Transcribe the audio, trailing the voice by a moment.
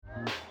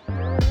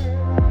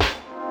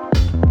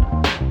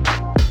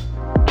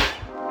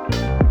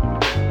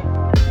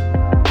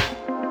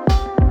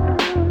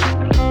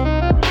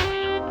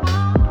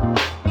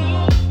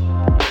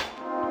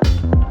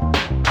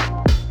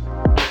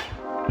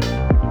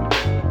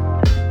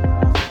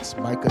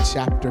Micah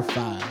chapter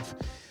 5.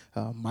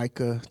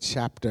 Micah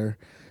chapter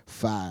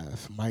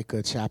 5.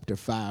 Micah chapter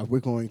 5.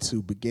 We're going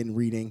to begin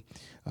reading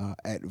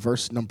at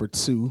verse number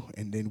 2,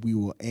 and then we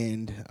will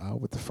end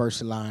with the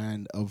first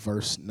line of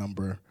verse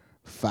number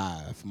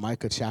 5.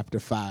 Micah chapter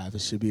 5.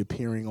 It should be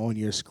appearing on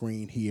your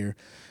screen here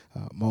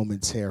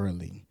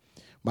momentarily.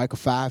 Micah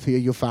 5, here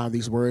you'll find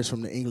these words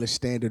from the English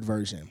Standard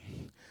Version.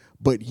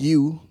 But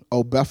you,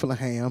 O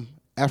Bethlehem,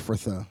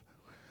 Ephrathah,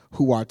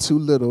 who are too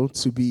little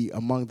to be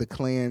among the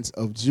clans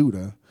of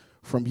Judah,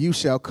 from you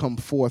shall come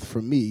forth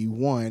for me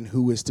one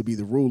who is to be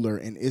the ruler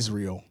in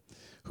Israel,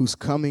 whose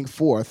coming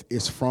forth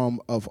is from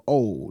of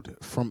old,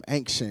 from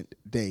ancient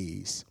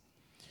days.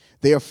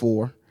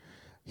 Therefore,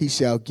 he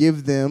shall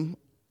give them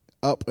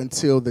up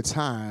until the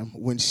time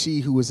when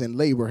she who is in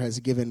labor has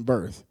given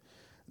birth.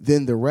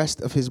 Then the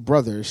rest of his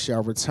brothers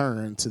shall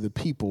return to the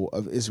people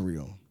of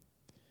Israel.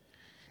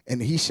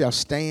 And he shall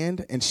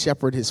stand and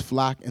shepherd his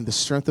flock in the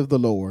strength of the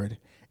Lord,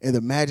 in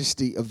the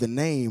majesty of the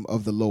name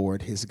of the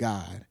Lord his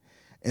God.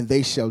 And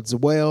they shall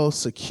dwell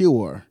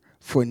secure,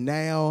 for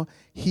now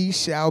he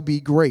shall be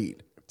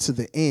great to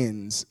the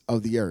ends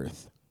of the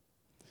earth,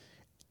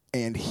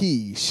 and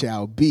he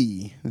shall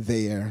be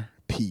their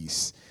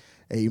peace.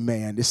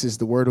 Amen. This is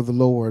the word of the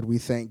Lord. We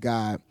thank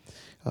God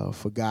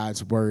for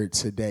God's word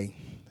today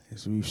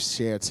as we've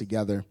shared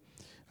together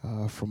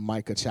from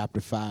Micah chapter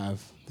 5,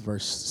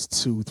 verses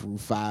 2 through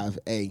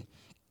 5a.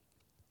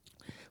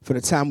 For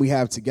the time we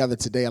have together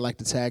today, I'd like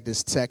to tag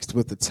this text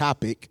with the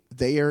topic,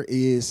 there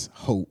is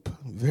hope.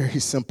 Very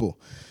simple.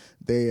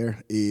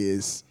 There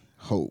is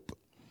hope.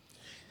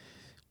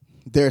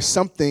 There's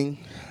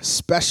something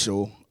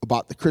special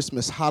about the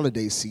Christmas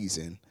holiday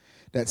season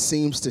that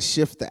seems to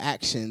shift the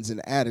actions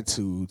and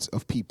attitudes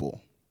of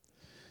people.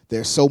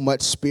 There's so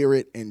much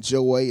spirit and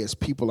joy as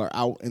people are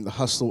out in the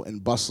hustle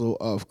and bustle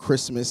of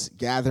Christmas,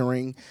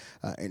 gathering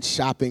and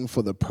shopping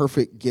for the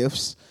perfect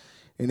gifts.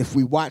 And if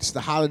we watch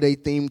the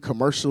holiday-themed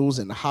commercials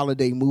and the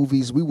holiday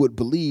movies, we would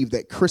believe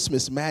that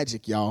Christmas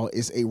magic, y'all,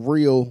 is a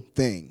real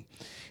thing,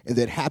 and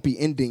that happy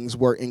endings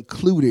were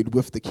included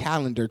with the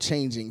calendar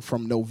changing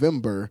from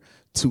November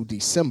to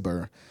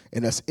December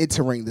and us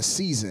entering the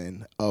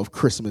season of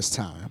Christmas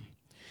time.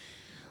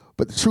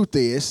 But the truth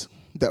is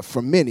that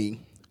for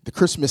many, the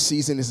Christmas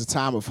season is a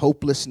time of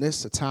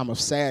hopelessness, a time of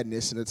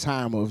sadness, and a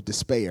time of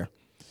despair.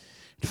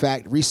 In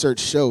fact, research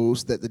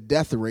shows that the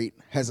death rate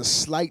has a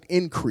slight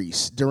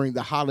increase during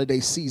the holiday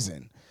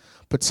season,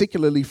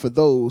 particularly for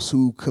those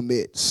who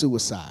commit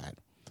suicide.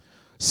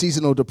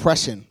 Seasonal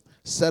depression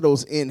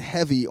settles in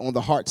heavy on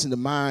the hearts and the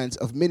minds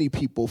of many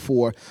people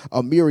for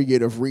a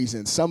myriad of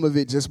reasons. Some of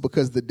it just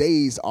because the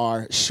days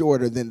are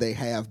shorter than they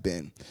have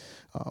been.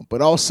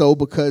 But also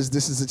because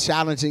this is a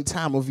challenging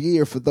time of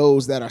year for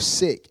those that are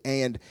sick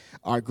and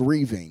are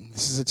grieving.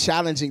 This is a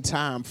challenging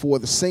time for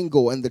the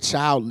single and the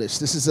childless.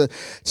 This is a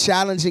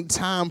challenging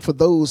time for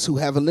those who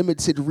have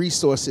limited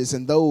resources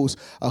and those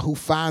who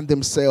find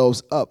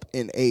themselves up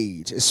in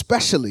age,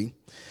 especially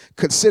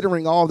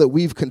considering all that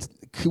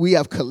we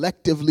have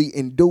collectively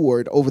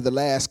endured over the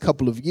last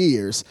couple of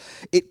years.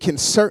 It can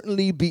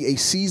certainly be a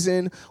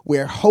season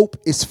where hope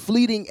is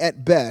fleeting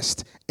at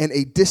best and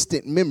a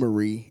distant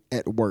memory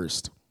at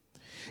worst.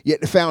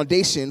 Yet the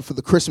foundation for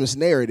the Christmas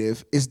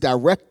narrative is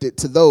directed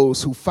to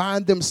those who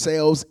find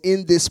themselves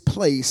in this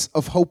place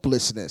of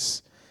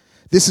hopelessness.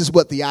 This is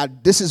what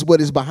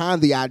is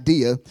behind the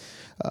idea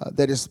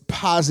that is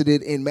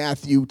posited in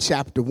Matthew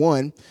chapter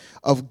 1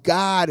 of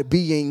God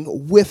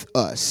being with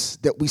us,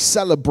 that we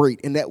celebrate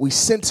and that we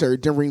center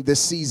during this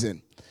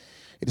season.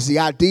 It is the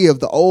idea of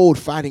the old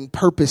finding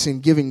purpose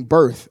in giving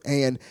birth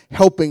and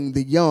helping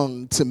the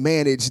young to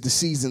manage the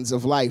seasons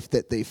of life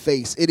that they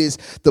face. It is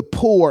the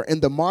poor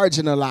and the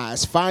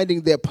marginalized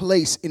finding their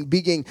place in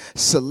being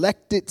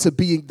selected to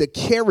being the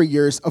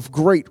carriers of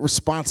great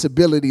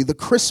responsibility. The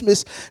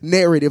Christmas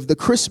narrative, the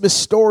Christmas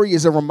story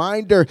is a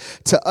reminder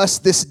to us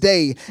this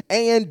day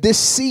and this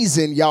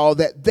season, y'all,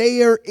 that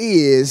there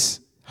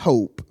is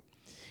hope.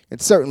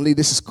 And certainly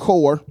this is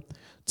core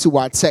to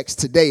our text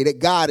today, that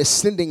God is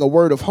sending a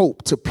word of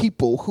hope to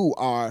people who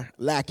are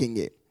lacking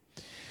it.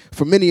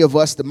 For many of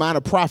us, the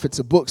minor prophets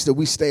are books that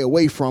we stay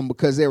away from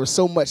because there is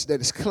so much that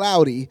is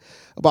cloudy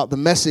about the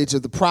message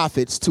of the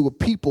prophets to a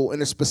people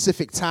in a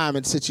specific time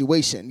and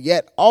situation.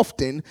 Yet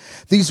often,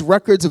 these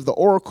records of the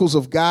oracles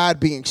of God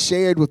being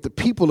shared with the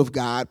people of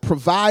God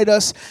provide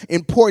us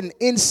important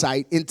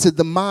insight into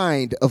the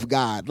mind of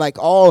God. Like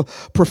all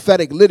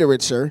prophetic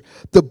literature,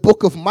 the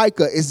book of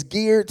Micah is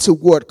geared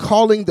toward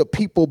calling the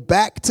people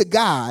back to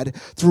God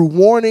through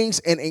warnings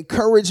and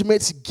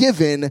encouragements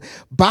given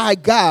by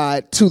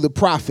God to the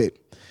prophet.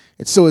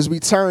 And so as we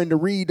turn to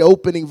read the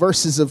opening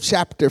verses of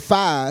chapter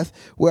 5,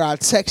 where our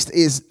text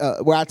is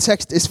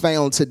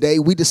found today,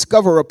 we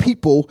discover a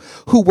people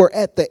who were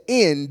at the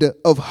end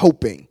of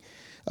hoping.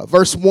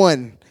 Verse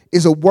 1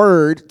 is a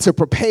word to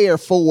prepare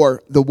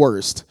for the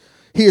worst.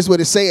 Here's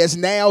what it says: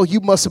 "Now you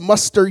must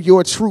muster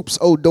your troops,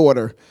 O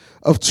daughter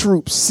of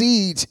troops.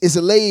 Siege is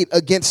laid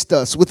against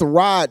us. With a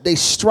rod they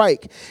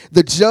strike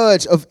the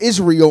judge of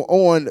Israel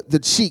on the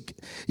cheek.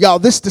 Y'all,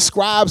 this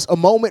describes a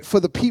moment for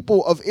the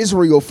people of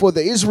Israel, for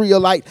the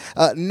Israelite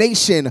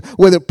nation,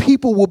 where the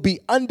people will be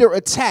under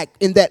attack,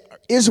 in that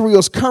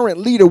Israel's current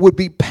leader would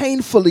be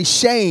painfully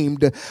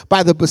shamed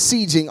by the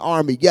besieging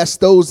army. Yes,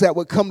 those that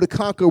would come to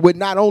conquer would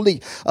not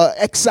only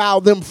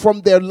exile them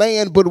from their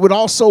land, but would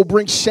also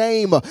bring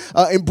shame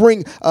and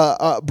bring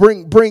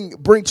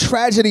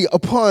tragedy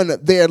upon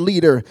their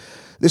leader.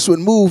 This would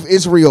move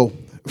Israel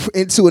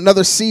into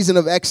another season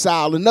of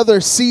exile,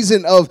 another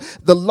season of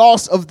the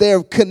loss of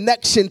their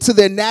connection to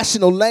their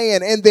national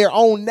land and their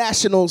own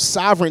national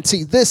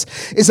sovereignty. This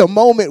is a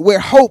moment where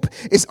hope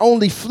is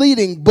only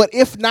fleeting, but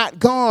if not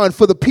gone,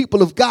 for the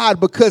people of God,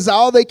 because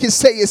all they can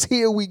say is,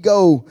 here we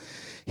go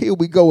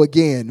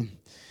again.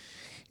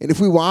 And if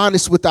we were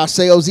honest with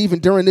ourselves, even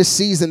during this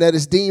season that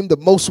is deemed the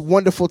most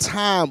wonderful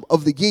time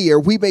of the year,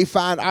 we may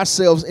find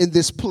ourselves in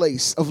this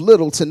place of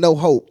little to no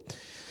hope.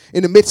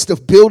 In the midst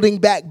of building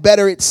back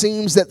better, it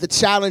seems that the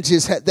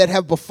challenges that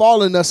have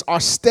befallen us are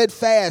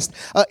steadfast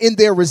in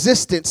their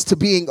resistance to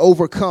being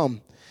overcome.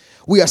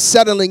 We are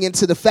settling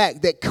into the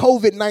fact that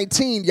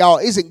COVID-19, y'all,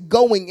 isn't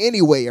going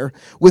anywhere,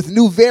 with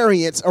new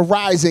variants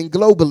arising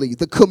globally.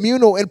 The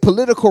communal and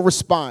political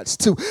response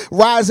to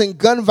rising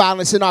gun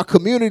violence in our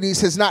communities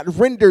has not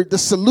rendered the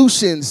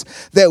solutions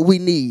that we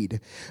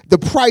need. The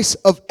price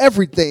of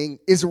everything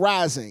is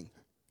rising.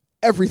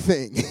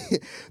 Everything.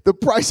 The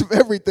price of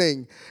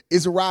everything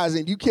is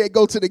rising. You can't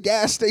go to the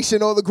gas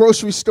station or the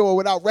grocery store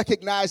without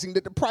recognizing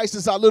that the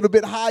prices are a little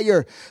bit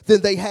higher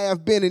than they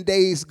have been in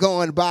days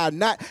gone by.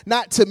 Not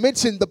to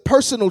mention the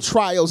personal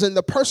trials and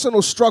the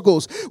personal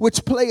struggles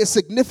which play a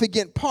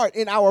significant part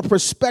in our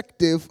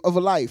perspective of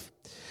life.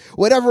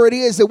 Whatever it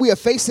is that we are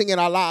facing in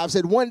our lives,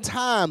 at one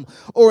time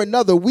or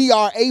another, we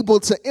are able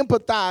to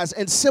empathize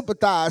and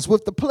sympathize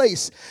with the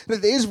place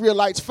that the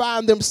Israelites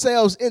find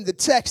themselves in the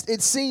text.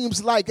 It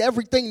seems like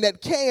everything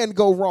that can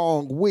go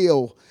wrong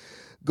will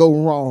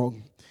go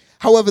wrong.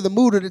 However, the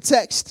mood of the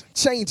text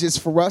changes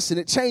for us, and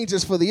it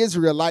changes for the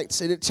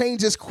Israelites, and it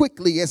changes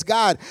quickly as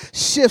God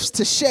shifts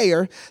to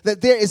share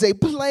that there is a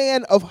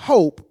plan of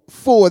hope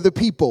for the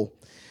people.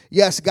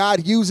 Yes,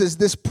 God uses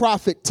this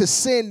prophet to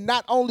send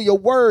not only a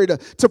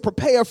word to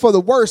prepare for the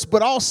worst,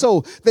 but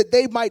also that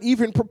they might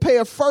even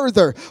prepare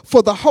further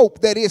for the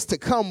hope that is to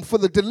come, for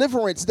the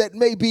deliverance that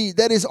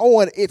is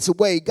on its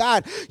way.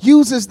 God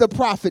uses the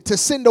prophet to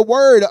send a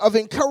word of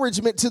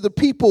encouragement to the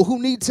people who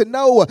need to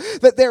know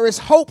that there is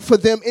hope for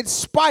them in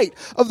spite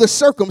of the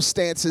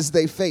circumstances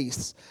they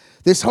face.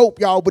 This hope,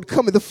 y'all, would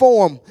come in the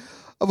form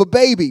of a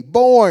baby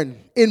born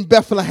in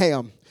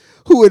Bethlehem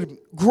who would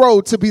grow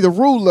to be the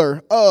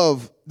ruler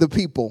of the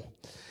people.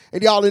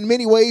 And y'all, in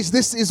many ways,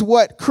 this is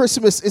what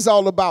Christmas is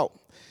all about.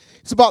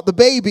 It's about the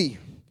baby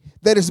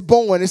that is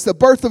born. It's the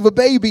birth of a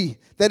baby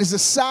that is a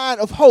sign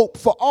of hope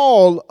for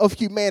all of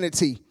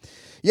humanity.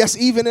 Yes,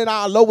 even in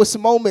our lowest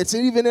moments,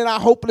 and even in our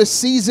hopeless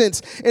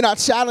seasons, in our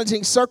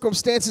challenging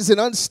circumstances and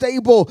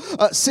unstable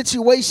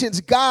situations,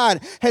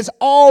 God has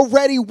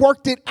already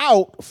worked it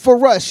out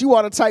for us. You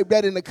ought to type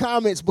that in the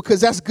comments,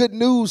 because that's good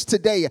news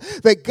today.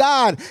 That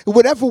God,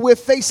 whatever we're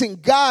facing,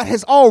 God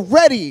has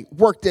already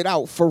worked it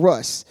out for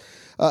us.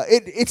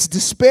 It's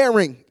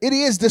despairing. It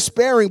is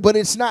despairing, but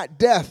it's not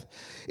death.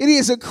 It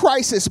is a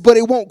crisis, but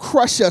it won't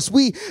crush us.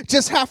 We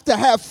just have to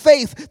have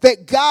faith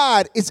that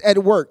God is at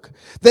work.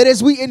 That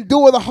as we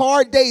endure the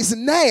hard days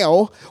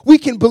now, we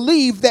can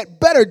believe that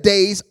better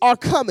days are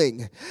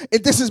coming.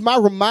 And this is my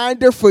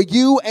reminder for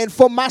you and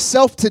for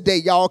myself today,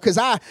 y'all, because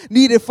I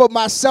need it for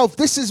myself.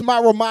 This is my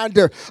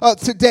reminder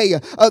today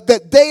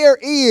that there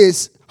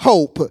is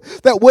hope.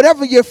 That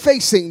whatever you're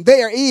facing,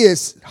 there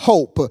is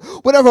hope.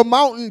 Whatever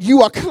mountain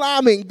you are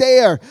climbing,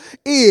 there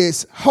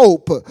is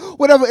hope.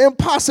 Whatever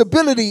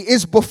impossibility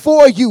is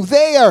before you,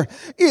 there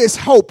is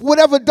hope.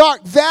 Whatever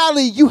dark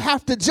valley you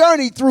have to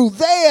journey through,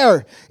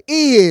 there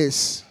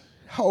is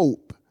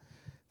hope.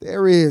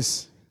 There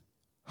is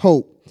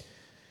hope.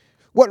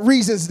 What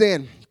reasons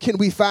then can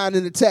we find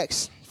in the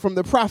text from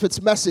the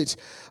prophet's message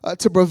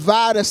to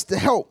provide us the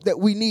help that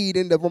we need,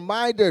 and the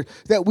reminder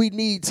that we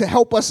need to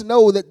help us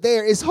know that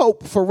there is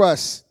hope for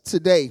us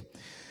today?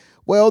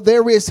 Well,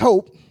 there is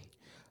hope.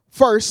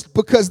 First,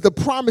 because the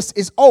promise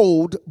is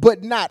old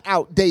but not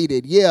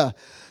outdated. Yeah,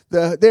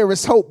 there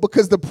is hope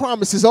because the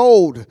promise is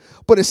old,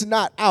 but it's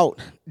not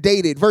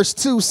outdated. Verse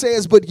 2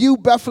 says, "But you,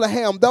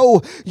 Bethlehem,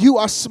 though you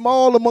are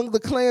small among the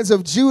clans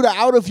of Judah,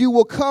 out of you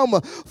will come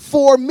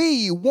for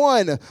me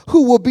one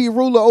who will be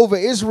ruler over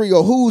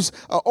Israel, whose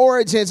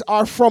origins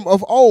are from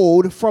of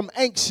old, from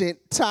ancient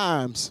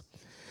times."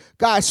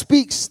 God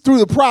speaks through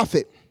the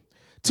prophet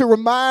to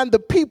remind the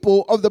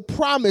people of the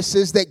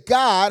promises that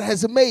God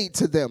has made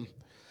to them.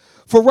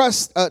 For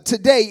us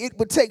today, it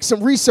would take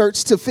some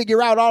research to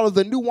figure out all of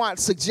the nuanced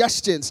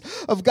suggestions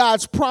of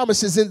God's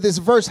promises in this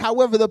verse.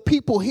 However, the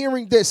people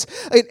hearing this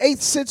in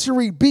 8th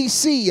century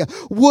BC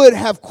would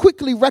have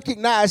quickly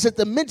recognized that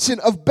the mention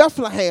of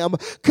Bethlehem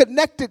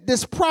connected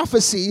this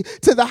prophecy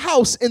to the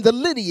house and the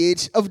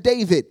lineage of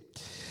David.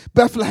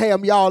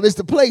 Bethlehem, y'all, is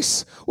the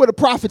place where the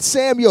prophet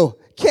Samuel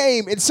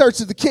came in search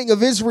of the king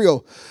of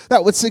Israel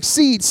that would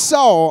succeed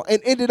Saul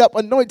and ended up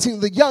anointing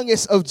the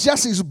youngest of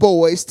Jesse's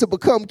boys to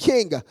become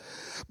king.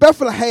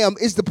 Bethlehem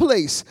is the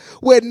place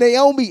where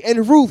Naomi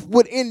and Ruth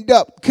would end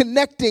up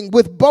connecting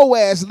with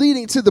Boaz,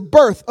 leading to the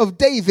birth of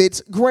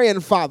David's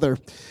grandfather.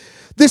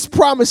 This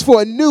promise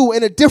for a new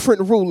and a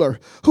different ruler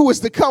who was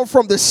to come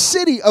from the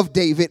city of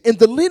David and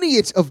the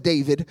lineage of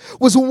David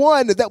was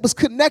one that was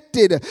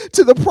connected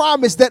to the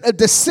promise that a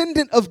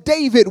descendant of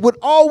David would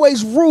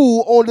always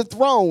rule on the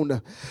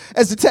throne.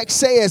 As the text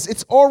says,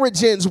 its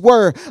origins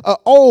were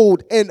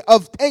old and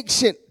of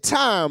ancient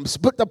times,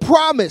 but the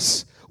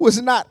promise was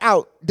not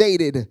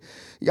outdated.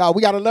 Y'all,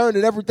 we got to learn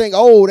that everything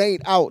old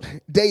ain't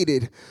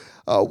outdated.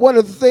 One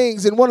of the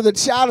things and one of the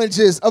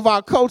challenges of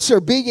our culture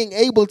being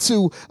able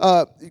to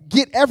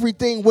get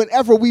everything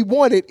whenever we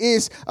want it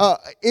is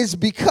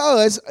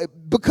because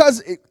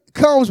it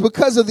comes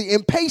because of the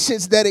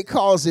impatience that it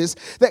causes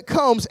that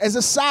comes as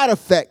a side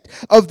effect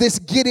of this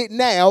get it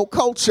now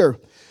culture.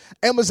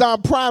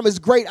 Amazon Prime is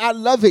great. I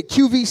love it.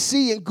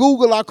 QVC and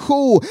Google are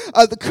cool.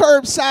 The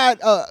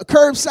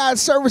curbside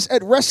service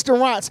at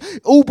restaurants,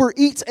 Uber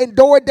Eats and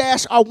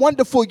DoorDash are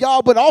wonderful,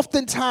 y'all. But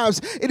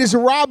oftentimes it is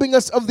robbing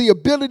us of the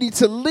ability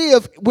to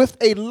live with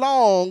a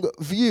long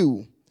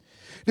view.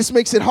 This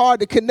makes it hard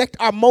to connect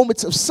our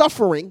moments of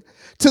suffering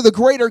to the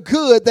greater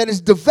good that is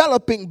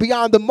developing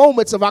beyond the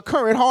moments of our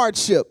current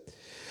hardship.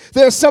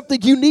 There's something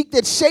unique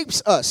that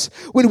shapes us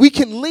when we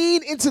can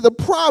lean into the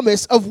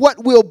promise of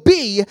what will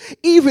be,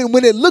 even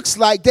when it looks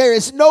like there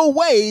is no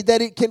way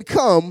that it can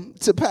come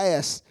to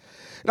pass.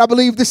 And I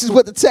believe this is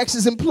what the text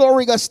is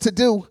imploring us to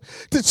do,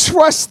 to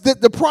trust that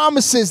the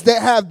promises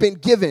that have been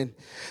given.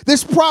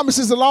 This promise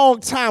is a long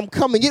time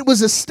coming. It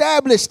was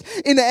established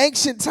in the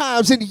ancient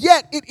times, and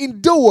yet it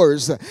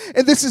endures.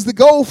 And this is the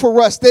goal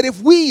for us, that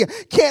if we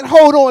can't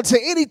hold on to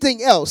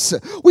anything else,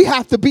 we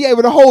have to be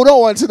able to hold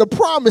on to the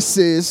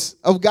promises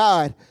of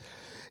God.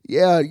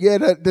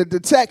 The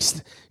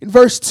text in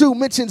verse 2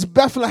 mentions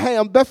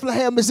Bethlehem.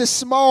 Bethlehem is this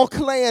small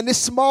clan, this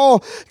small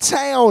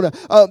town,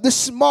 this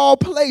small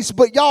place.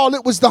 But y'all,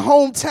 it was the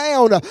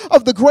hometown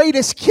of the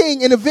greatest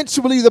king and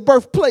eventually the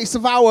birthplace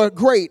of our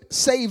great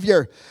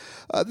Savior.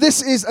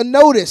 This is a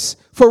notice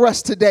for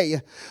us today,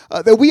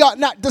 that we ought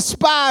not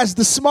despise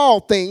the small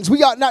things.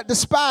 We ought not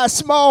despise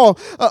small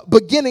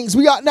beginnings.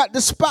 We ought not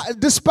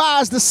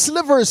despise the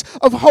slivers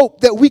of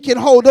hope that we can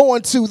hold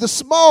on to, the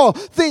small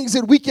things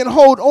that we can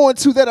hold on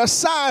to that are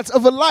signs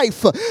of a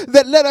life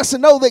that let us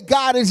know that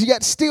God is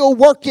yet still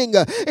working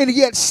and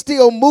yet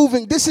still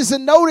moving. This is a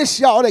notice,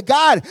 y'all, that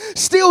God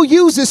still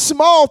uses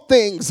small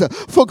things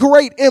for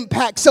great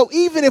impact. So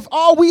even if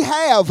all we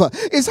have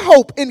is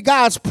hope in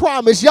God's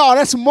promise, y'all,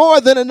 that's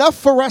more than enough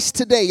for us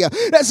today.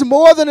 That's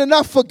more than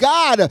enough for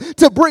God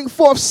to bring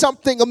forth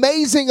something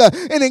amazing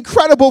and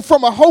incredible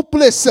from a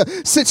hopeless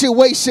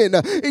situation.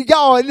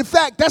 Y'all, in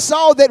fact, that's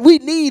all that we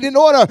need in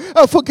order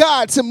for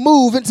God to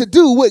move and to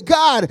do what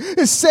God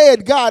has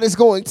said God is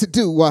going to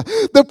do.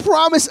 The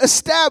promise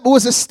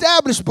was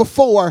established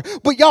before,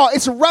 but y'all,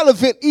 it's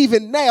relevant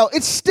even now.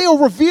 It's still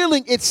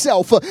revealing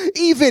itself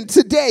even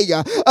today.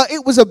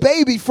 It was a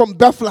baby from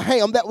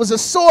Bethlehem that was a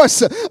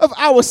source of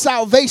our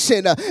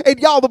salvation. And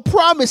y'all, the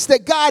promise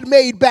that God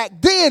made back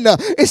then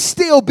is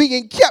still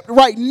being kept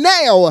right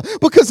now,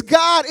 because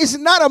God is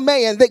not a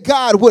man that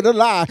God would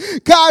lie.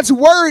 God's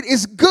word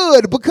is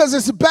good because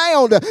it's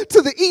bound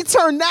to the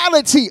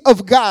eternality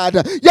of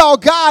God. Y'all,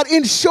 God,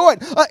 in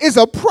short, is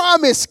a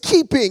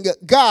promise-keeping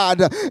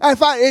God.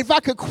 If I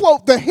could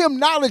quote the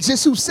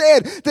hymnologist who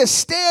said that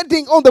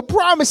standing on the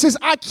promises,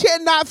 I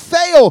cannot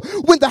fail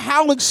when the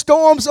howling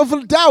storms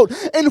of doubt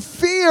and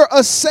fear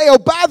assail.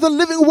 By the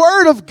living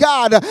word of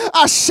God,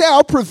 I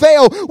shall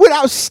prevail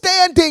without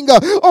standing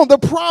on the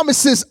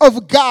promises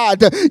of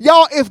God.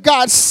 Y'all, if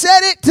God said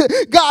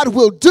it, God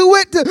will do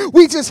it.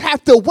 We just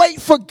have to wait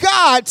for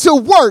God to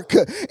work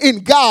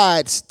in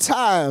God's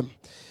time.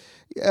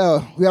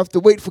 Yeah, we have to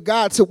wait for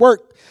God to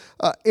work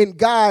in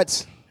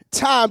God's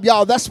time,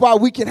 y'all. That's why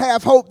we can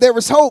have hope. There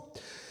is hope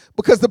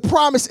because the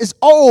promise is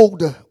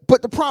old,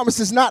 but the promise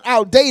is not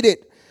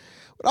outdated.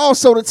 But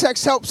also the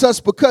text helps us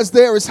because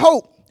there is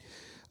hope.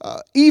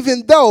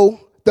 Even though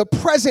the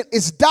present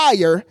is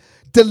dire,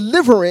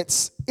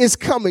 deliverance is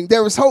coming.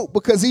 There is hope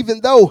because even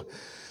though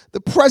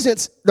the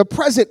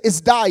present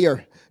is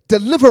dire,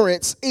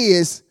 deliverance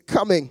is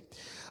coming.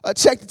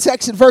 Check the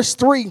text in verse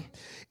 3.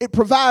 It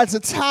provides a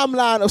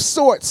timeline of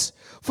sorts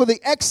for the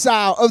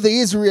exile of the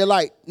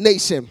Israelite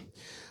nation.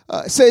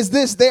 It says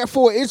this: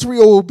 therefore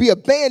Israel will be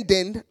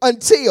abandoned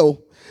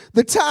until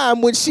the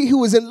time when she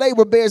who is in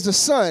labor bears a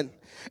son,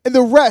 and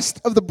the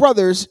rest of the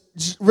brothers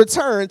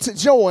returned to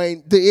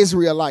join the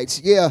Israelites.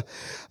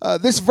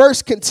 This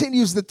verse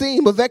continues the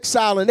theme of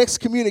exile and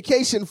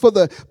excommunication for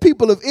the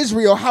people of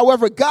Israel.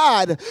 However,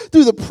 God,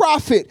 through the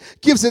prophet,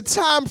 gives a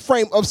time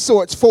frame of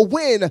sorts for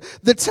when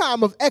the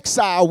time of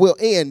exile will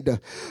end.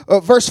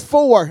 Verse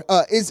 4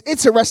 is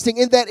interesting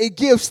in that it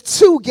gives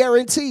two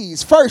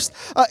guarantees. First,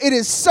 it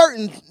is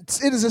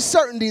a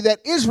certainty that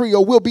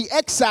Israel will be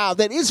exiled,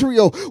 that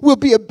Israel will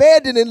be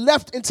abandoned and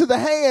left into the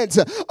hands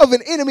of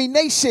an enemy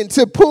nation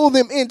to pull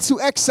them into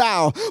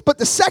exile. But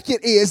the second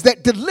is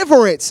that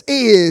deliverance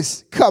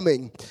is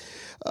coming.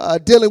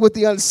 Dealing with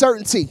the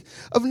uncertainty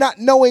of not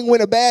knowing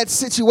when a bad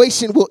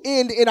situation will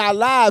end in our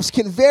lives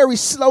can very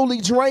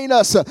slowly drain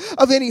us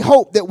of any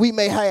hope that we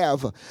may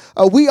have.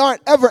 We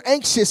aren't ever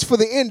anxious for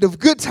the end of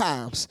good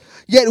times,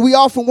 yet we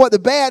often want the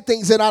bad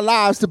things in our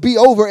lives to be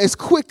over as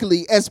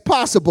quickly as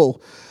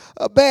possible.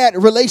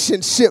 Bad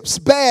relationships,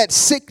 bad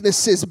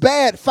sicknesses,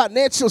 bad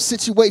financial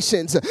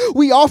situations.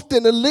 We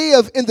often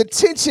live in the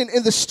tension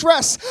and the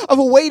stress of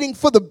waiting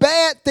for the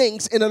bad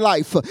things in a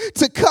life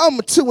to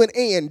come to an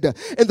end.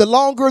 And the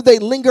longer they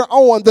linger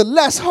on, the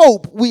less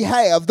hope we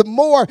have, the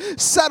more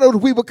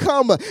settled we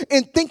become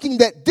in thinking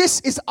that this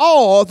is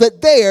all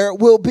that there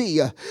will be.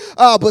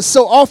 But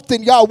so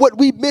often, y'all, what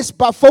we miss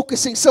by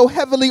focusing so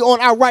heavily on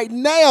our right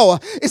now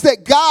is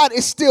that God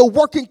is still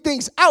working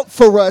things out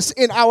for us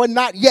in our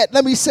not yet.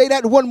 Let me say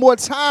that one more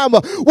time.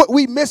 What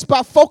we miss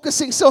by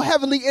focusing so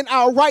heavily in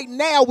our right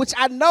now, which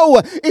I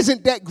know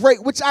isn't that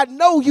great, which I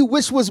know you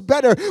wish was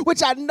better,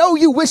 which I know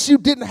you wish you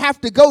didn't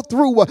have to go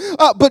through,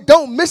 but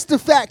don't miss the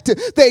fact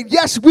that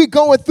yes, we're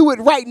going through it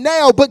right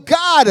now, but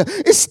God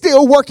is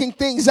still working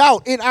things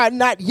out in our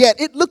not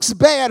yet. It looks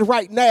bad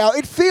right now.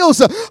 It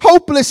feels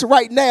hopeless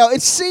right now.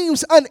 It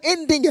seems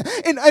unending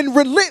and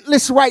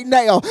relentless right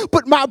now.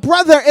 But my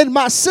brother and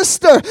my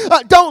sister,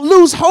 don't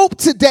lose hope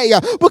today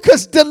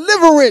because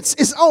deliverance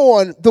is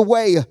on the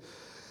way.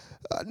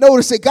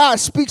 Notice that God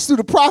speaks through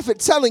the prophet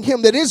telling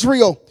him that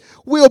Israel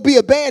will be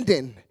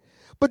abandoned.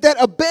 But that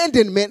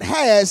abandonment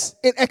has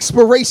an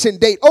expiration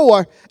date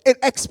or an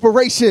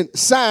expiration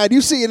sign.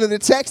 You see it in the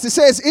text. It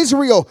says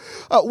Israel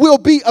will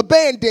be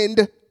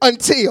abandoned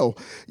until.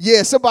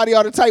 Yeah, somebody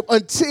ought to type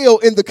until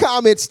in the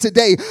comments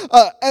today.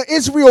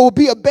 Israel will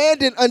be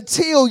abandoned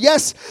until,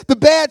 yes, the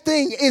bad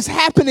thing is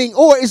happening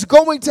or is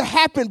going to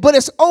happen, but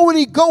it's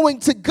only going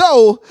to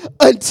go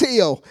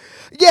until.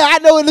 Yeah, I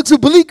know it looks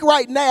bleak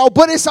right now,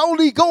 but it's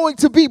only going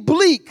to be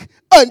bleak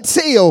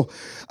until.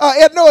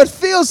 I know it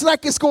feels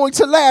like it's going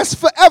to last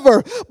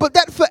forever, but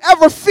that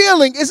forever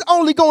feeling is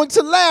only going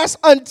to last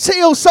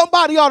until.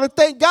 Somebody ought to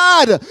thank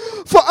God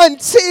for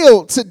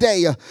until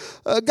today.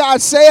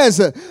 God says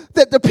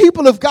that the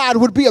people of God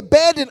would be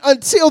abandoned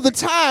until the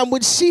time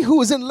when she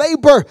who is in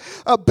labor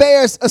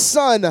bears a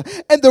son,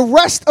 and the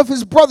rest of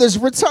his brothers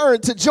return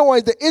to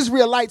join the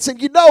Israelites.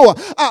 And you know,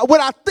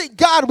 what I think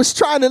God was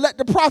trying to let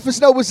the prophets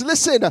know was,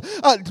 listen,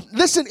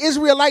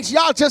 Israelites,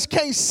 y'all just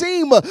can't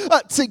seem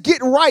to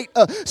get right.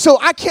 So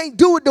I can't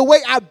do it the way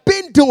I've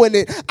been doing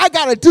it. I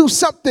got to do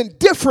something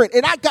different,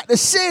 and I got to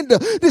send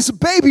this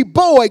baby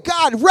boy,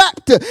 God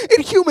wrapped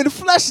in human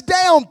flesh,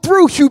 down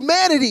through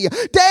humanity,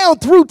 down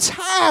through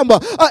time,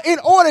 in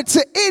order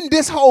to end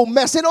this whole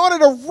mess, in order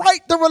to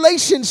right the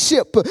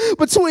relationship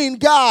between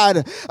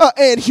God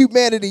and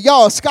humanity.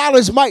 Y'all,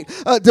 scholars might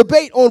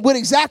debate on what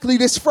exactly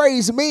this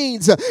phrase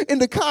means in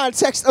the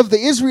context of the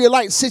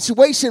Israelite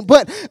situation,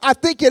 but I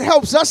think it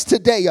helps us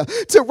today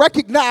to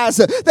recognize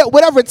that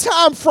whatever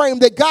time frame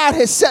that God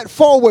has set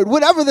forward,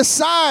 whatever the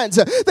signs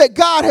that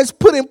God has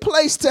put in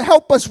place to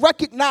help us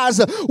recognize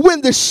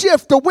when the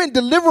shift or when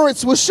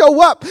deliverance will show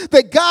up,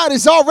 that God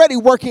is already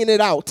working it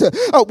out.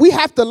 We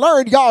have to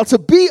learn, y'all, to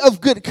be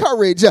of good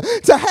courage,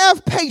 to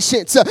have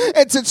patience,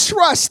 and to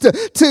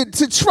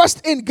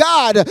trust in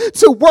God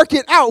to work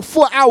it out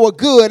for our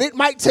good. It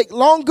might take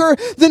longer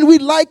than we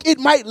like. It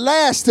might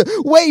last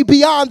way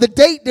beyond the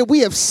date that we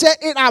have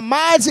set in our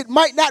minds. It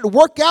might not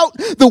work out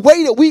the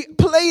way that we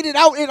played it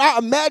out in our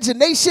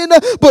imagination.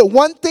 But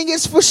one thing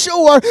is for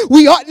sure,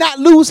 we ought not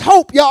lose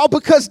hope, y'all,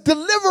 because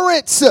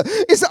deliverance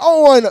is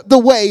on the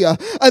way.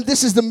 And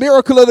this is the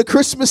miracle of the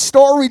Christmas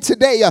story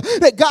today,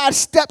 that God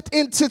stepped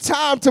into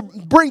time to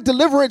bring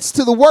deliverance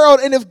to the world.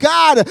 And if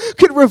God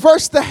could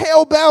reverse the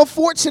hell-bound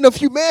fortune of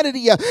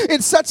humanity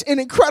in such an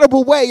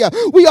incredible way,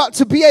 we ought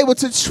to be able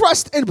to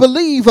trust and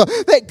believe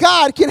that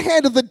God can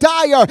handle the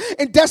dire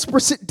and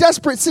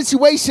desperate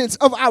situations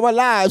of our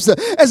lives.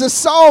 As a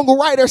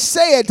songwriter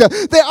said,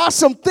 there are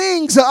some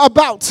things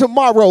about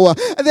tomorrow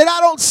that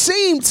I don't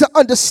seem to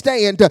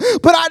understand,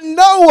 but I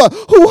know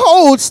who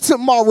holds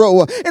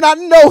tomorrow, and I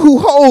know who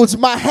holds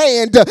my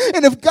hand.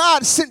 And if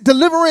God sent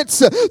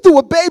deliverance through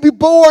a baby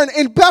born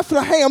in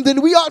Bethlehem,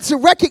 then we ought to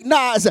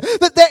recognize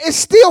that there is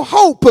still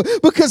hope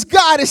because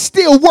God is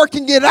still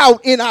working it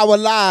out in our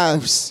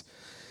lives.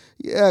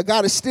 Yeah,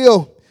 God is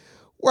still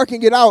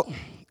working it out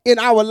in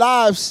our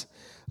lives.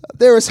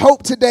 There is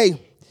hope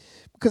today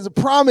because the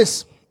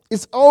promise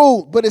is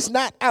old, but it's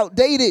not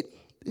outdated.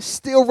 It's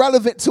still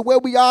relevant to where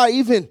we are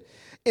even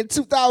in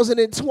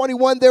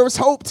 2021. There is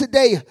hope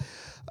today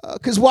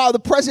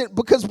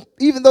Because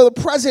even though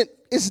the present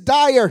is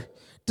dire,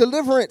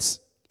 deliverance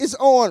is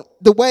on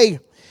the way.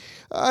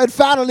 And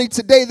finally,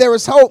 today there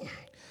is hope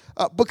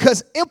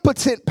because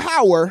impotent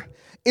power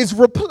is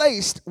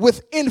replaced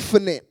with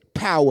infinite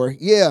power.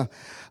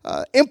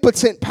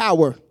 Impotent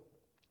power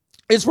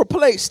is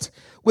replaced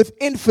with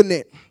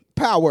infinite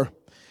power.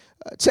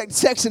 Check the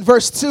text in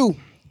verse 2.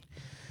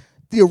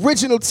 The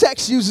original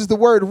text uses the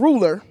word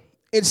ruler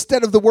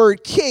instead of the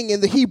word king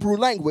in the Hebrew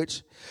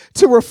language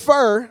to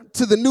refer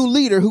to the new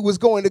leader who was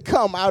going to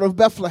come out of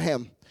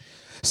Bethlehem.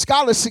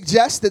 Scholars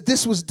suggest that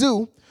this was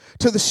due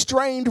to the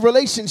strained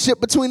relationship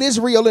between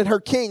Israel and her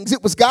kings.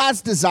 It was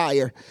God's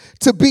desire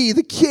to be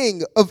the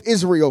king of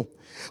Israel.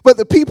 But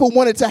the people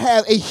wanted to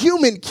have a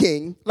human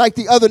king like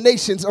the other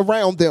nations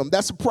around them.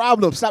 That's a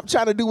problem. Stop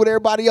trying to do what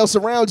everybody else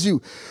around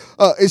you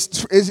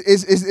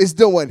is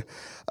doing.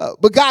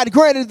 But God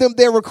granted them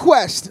their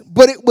request,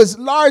 but it was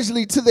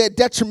largely to their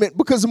detriment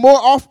because more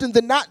often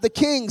than not, the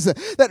kings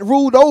that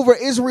ruled over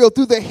Israel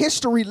through their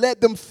history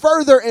led them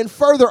further and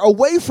further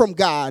away from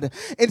God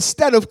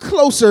instead of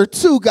closer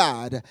to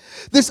God.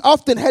 This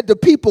often had the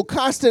people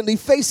constantly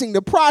facing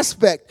the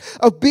prospect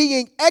of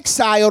being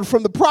exiled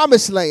from the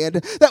promised land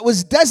that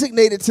was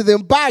designated to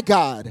them by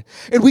God.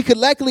 And we could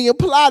likely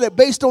imply that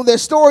based on their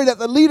story that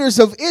the leaders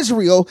of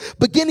Israel,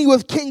 beginning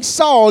with King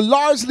Saul,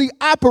 largely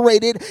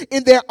operated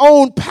in their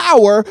own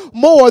power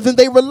more than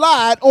they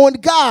relied on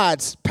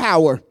God's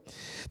power.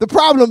 The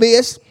problem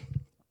is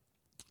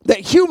that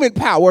human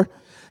power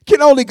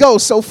can only go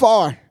so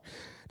far,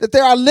 that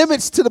there are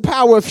limits to the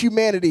power of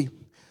humanity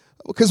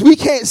because we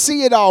can't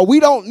see it all. We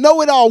don't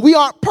know it all. We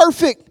aren't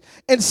perfect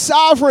and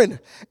sovereign.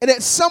 And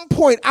at some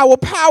point, our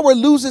power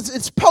loses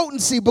its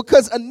potency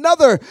because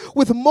another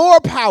with more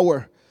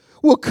power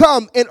will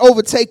come and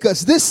overtake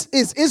us. This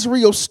is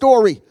Israel's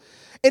story.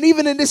 And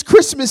even in this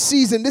Christmas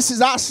season, this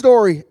is our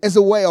story as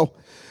well.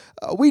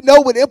 We know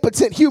what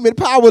impotent human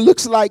power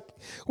looks like.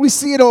 We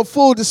see it on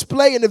full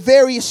display in the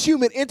various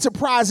human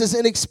enterprises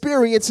and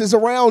experiences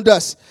around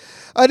us.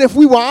 And if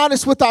we were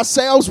honest with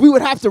ourselves, we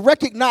would have to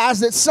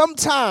recognize that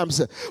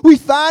sometimes we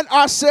find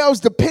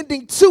ourselves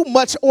depending too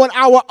much on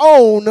our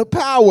own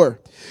power.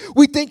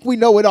 We think we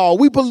know it all.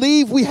 We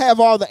believe we have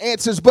all the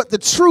answers, but the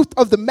truth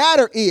of the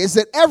matter is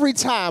that every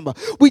time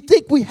we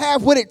think we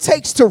have what it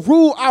takes to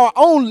rule our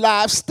own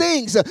lives,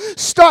 things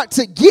start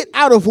to get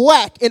out of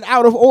whack and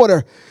out of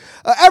order.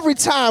 Every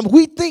time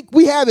we think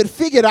we have it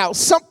figured out,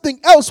 something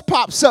else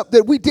pops up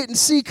that we didn't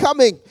see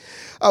coming.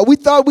 We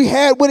thought we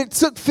had what it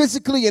took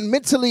physically and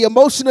mentally,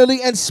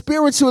 emotionally, and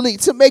spiritually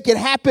to make it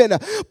happen.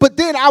 But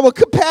then our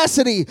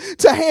capacity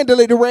to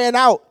handle it ran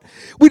out.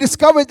 We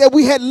discovered that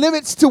we had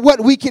limits to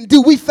what we can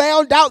do. We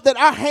found out that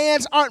our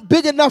hands aren't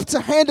big enough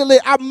to handle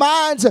it. Our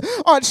minds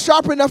aren't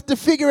sharp enough to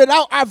figure it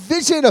out. Our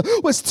vision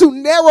was too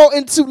narrow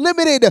and too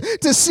limited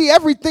to see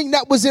everything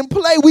that was in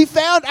play. We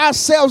found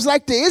ourselves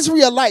like the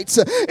Israelites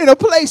in a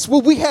place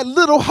where we had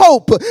little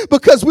hope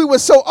because we were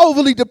so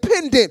overly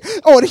dependent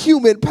on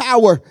human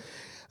power.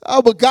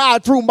 But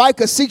God, through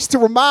Micah, seeks to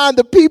remind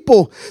the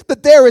people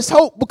that there is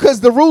hope because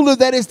the ruler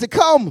that is to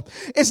come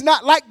is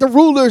not like the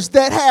rulers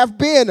that have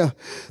been.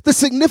 The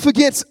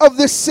significance of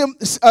this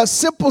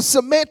simple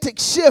semantic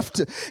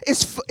shift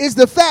is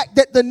the fact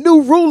that the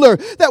new ruler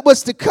that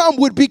was to come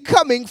would be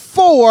coming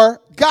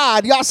for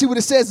God. Y'all see what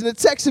it says in the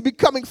text? It'd be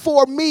coming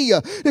for me.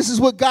 This is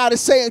what God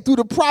is saying through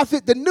the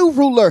prophet. The new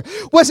ruler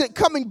wasn't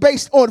coming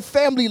based on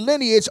family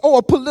lineage or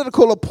a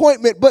political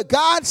appointment, but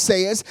God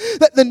says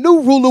that the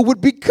new ruler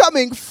would be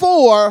coming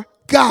for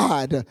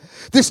God.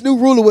 This new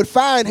ruler would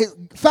find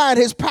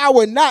his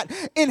power not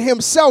in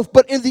himself,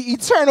 but in the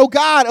eternal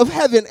God of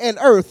heaven and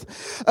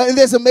earth. And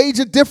there's a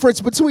major difference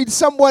between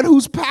someone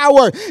whose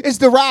power is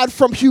derived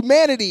from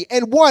humanity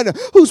and one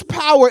whose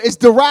power is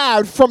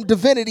derived from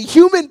divinity.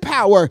 Human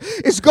power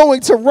is going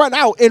to run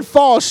out and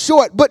fall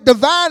short, but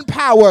divine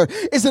power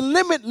is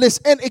limitless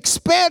and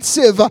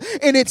expansive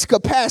in its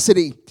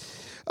capacity.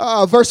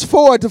 Verse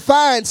 4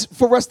 defines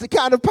for us the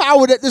kind of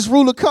power that this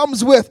ruler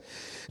comes with.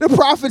 The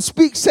prophet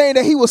speaks saying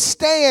that he will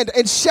stand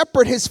and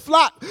shepherd his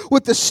flock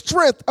with the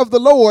strength of the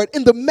Lord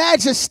in the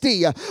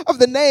majesty of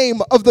the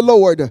name of the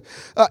Lord.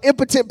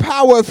 Impotent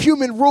power of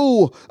human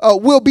rule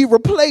will be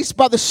replaced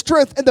by the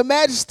strength and the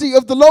majesty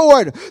of the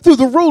Lord through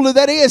the ruler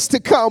that is to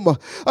come.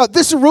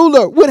 This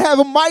ruler would have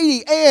a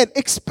mighty and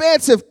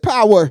expansive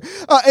power,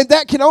 and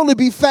that can only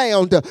be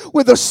found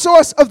where the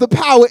source of the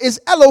power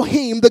is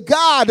Elohim, the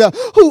God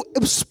who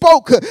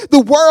spoke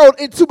the world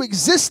into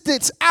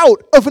existence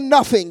out of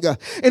nothing.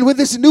 And when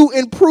this new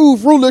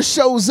improved ruler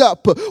shows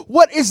up,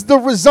 what is the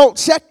result?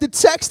 Check the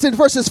text in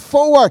verses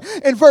 4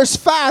 and verse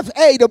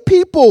 5a. The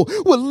people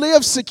will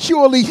live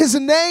securely. His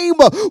name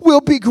will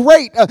be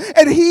great,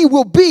 and he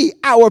will be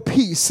our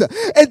peace.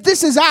 And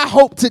this is our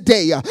hope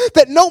today,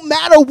 that no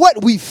matter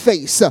what we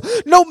face,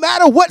 no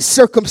matter what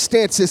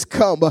circumstances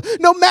come,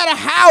 no matter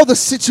how the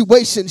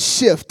situations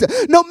shift,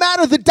 no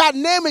matter the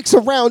dynamics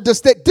around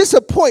us that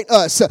disappoint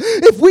us,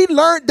 if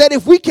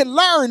we can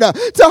learn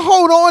to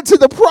hold on to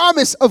the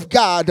promise of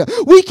God,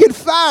 we can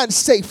find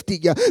safety.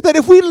 That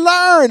if we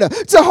learn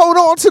to hold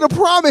on to the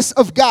promise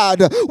of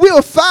God,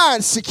 we'll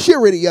find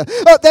security.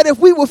 That if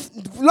we will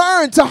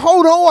learn to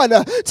hold on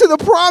to the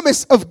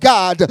promise of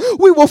God,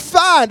 we will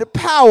find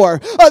power.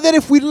 That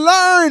if we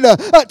learn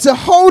to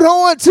hold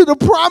on to the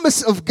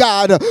promise of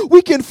God,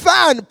 we can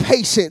find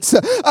patience.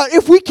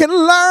 If we can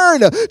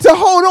learn to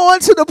hold on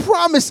to the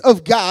promise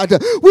of God,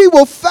 we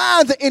will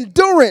find the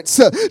endurance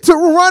to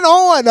run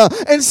on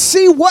and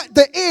see what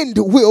the end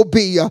will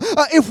be.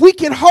 If we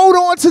can hold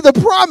on to the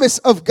promise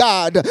of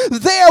God,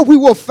 there we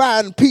will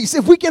find peace.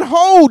 If we can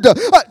hold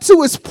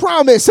to his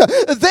promise,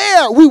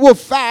 there we will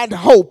find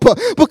hope.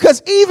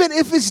 Because even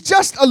if it's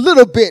just a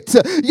little bit,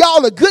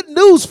 y'all, the good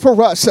news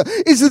for us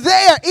is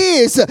there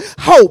is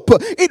hope.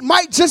 It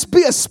might just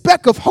be a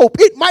speck of hope.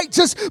 It might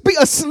just be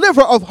a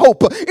sliver of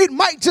hope. It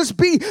might just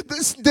be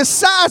the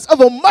size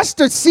of a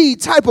mustard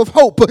seed type of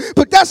hope.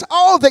 But that's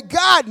all that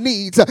God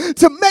needs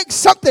to make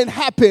something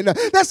happen.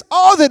 That's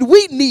all that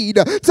we need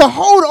to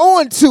hold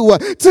on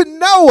to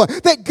know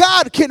that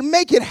God can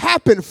make it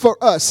happen for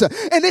us.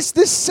 And it's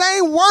this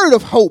same word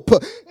of hope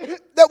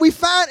that we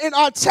find in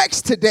our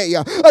text today,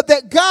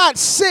 that God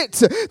sent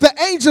the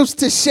angels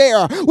to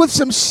share with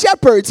some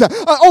shepherds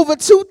over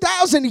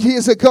 2,000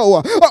 years ago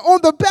on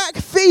the back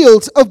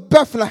fields of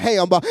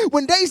Bethlehem,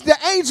 when the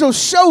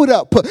angels showed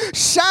up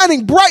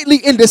shining brightly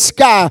in the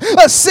sky,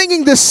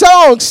 singing the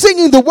song,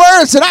 singing the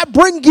words that I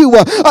bring you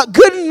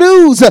good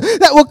news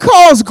that will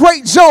cause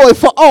great joy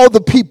for all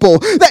the people.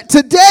 That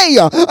today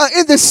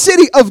in the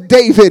city of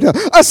David,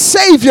 a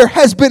Savior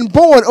has been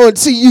born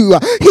unto you.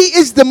 He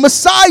is the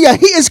Messiah.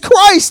 He is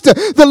Christ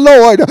the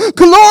Lord.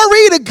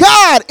 Glory to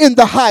God in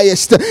the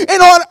highest,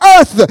 and on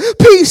earth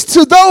peace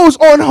to those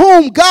on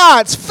whom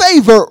God's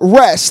favor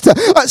rests.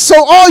 So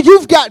all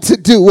you've got to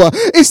do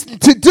is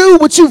to do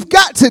what you've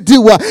got to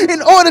do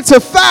in order to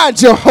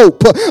find your hope.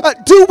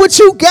 Do what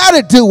you got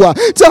to do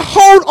to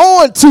hold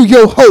on to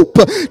your hope.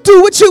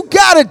 Do what you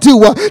got to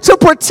do to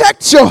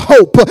protect your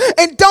hope,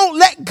 and don't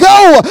let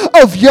go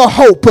of your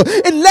hope,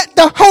 and let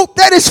the hope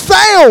that is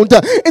found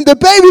in the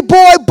baby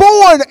boy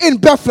born in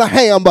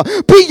Bethlehem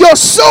be your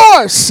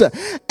source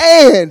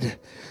and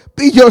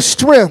be your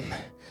strength.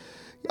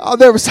 Y'all,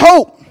 there is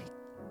hope.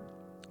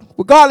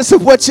 Regardless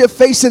of what you're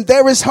facing,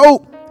 there is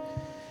hope.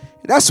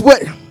 And that's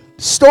what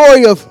the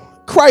story of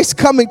Christ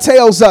coming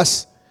tells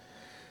us.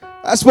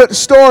 That's what the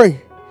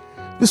story,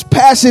 this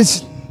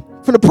passage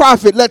from the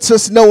prophet lets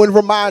us know and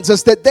reminds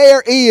us that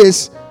there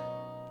is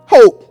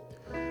hope.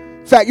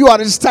 In fact, you ought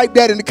to just type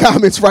that in the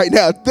comments right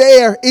now.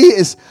 There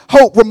is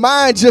hope.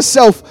 Remind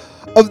yourself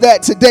of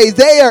that today.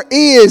 There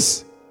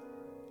is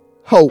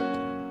hope.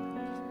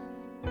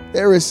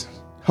 There is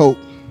hope.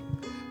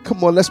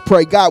 Come on, let's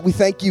pray. God, we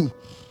thank you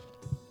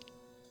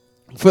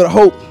for the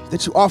hope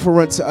that you offer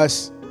unto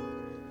us.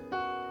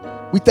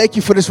 We thank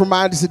you for this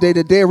reminder today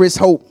that there is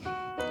hope.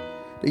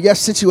 That yes,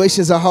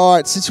 situations are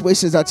hard,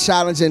 situations are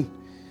challenging.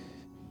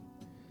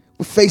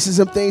 We're facing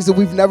some things that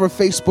we've never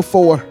faced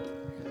before.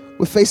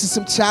 We're facing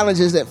some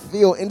challenges that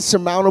feel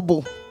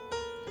insurmountable.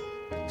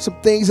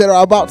 Some things that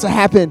are about to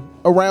happen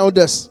around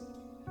us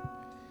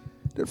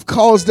that have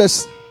caused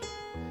us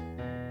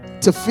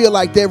to feel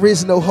like there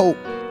is no hope.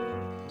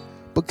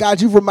 But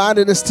God, you've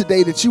reminded us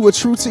today that you are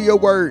true to your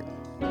word.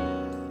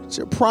 That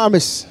your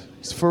promise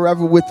is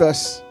forever with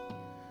us.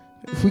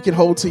 If we can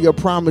hold to your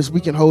promise,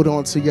 we can hold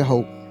on to your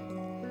hope.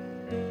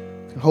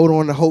 We can hold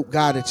on to hope,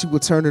 God, that you will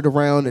turn it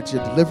around, that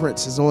your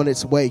deliverance is on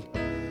its way.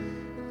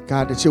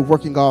 God, that you're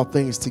working all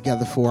things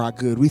together for our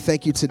good. We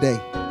thank you today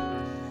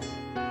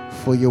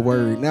for your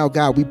word. Now,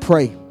 God, we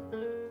pray,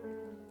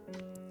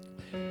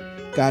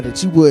 God,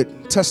 that you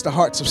would touch the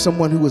hearts of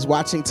someone who is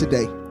watching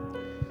today,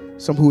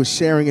 someone who is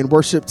sharing in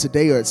worship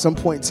today, or at some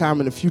point in time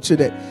in the future,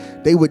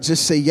 that they would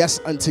just say yes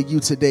unto you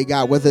today,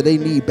 God, whether they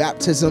need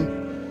baptism,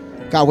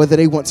 God, whether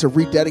they want to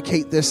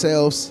rededicate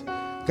themselves,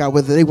 God,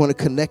 whether they want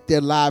to connect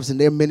their lives and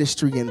their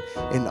ministry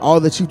and all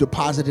that you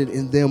deposited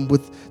in them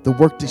with the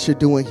work that you're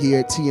doing here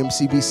at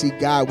TMCBC.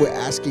 God, we're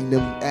asking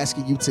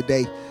you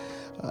today,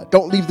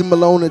 don't leave them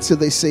alone until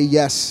they say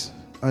yes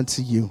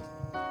unto you.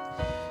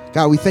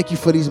 God, we thank you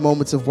for these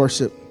moments of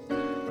worship,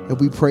 and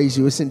we praise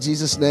you. It's in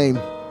Jesus' name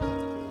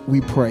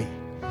we pray.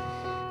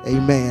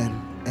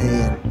 Amen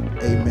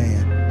and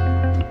amen.